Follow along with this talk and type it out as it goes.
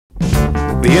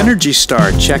The Energy Star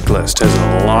checklist has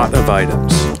a lot of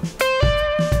items.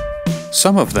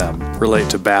 Some of them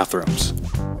relate to bathrooms.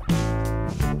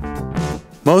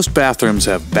 Most bathrooms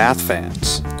have bath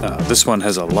fans. This one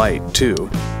has a light too.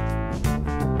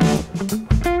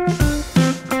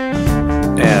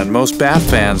 And most bath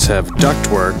fans have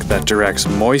ductwork that directs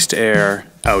moist air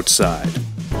outside.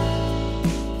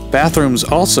 Bathrooms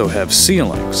also have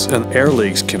ceilings, and air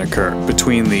leaks can occur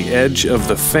between the edge of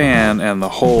the fan and the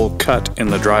hole cut in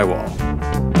the drywall.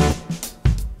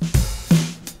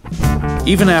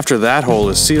 Even after that hole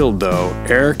is sealed though,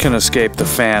 air can escape the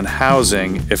fan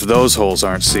housing if those holes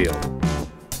aren't sealed.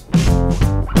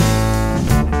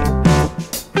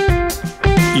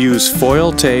 Use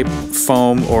foil tape,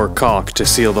 foam, or caulk to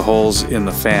seal the holes in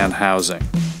the fan housing.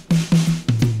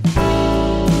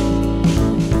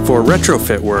 For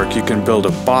retrofit work, you can build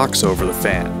a box over the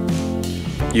fan.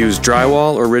 Use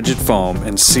drywall or rigid foam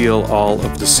and seal all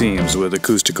of the seams with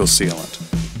acoustical sealant.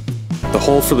 The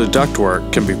hole for the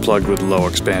ductwork can be plugged with low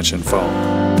expansion foam.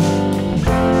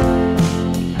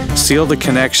 Seal the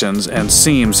connections and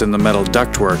seams in the metal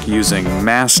ductwork using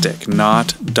mastic,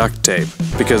 not duct tape,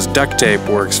 because duct tape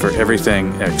works for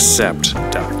everything except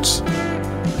ducts.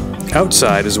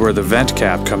 Outside is where the vent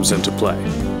cap comes into play.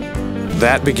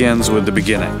 That begins with the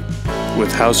beginning,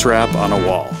 with house wrap on a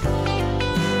wall.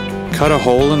 Cut a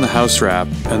hole in the house wrap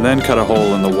and then cut a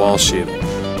hole in the wall sheathing.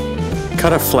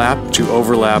 Cut a flap to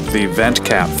overlap the vent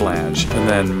cap flange and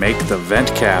then make the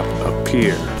vent cap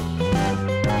appear.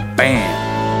 Bam!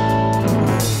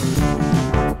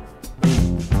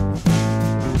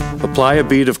 Apply a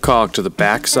bead of caulk to the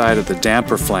back side of the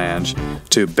damper flange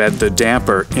to bed the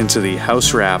damper into the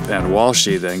house wrap and wall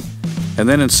sheathing, and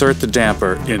then insert the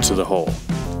damper into the hole.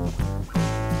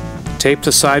 Tape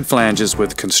the side flanges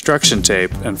with construction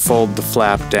tape and fold the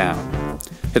flap down.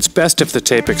 It's best if the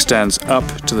tape extends up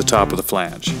to the top of the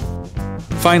flange.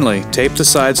 Finally, tape the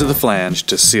sides of the flange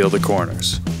to seal the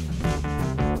corners.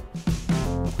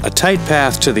 A tight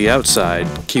path to the outside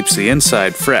keeps the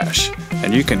inside fresh,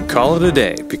 and you can call it a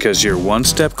day because you're one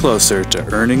step closer to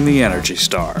earning the Energy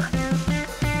Star.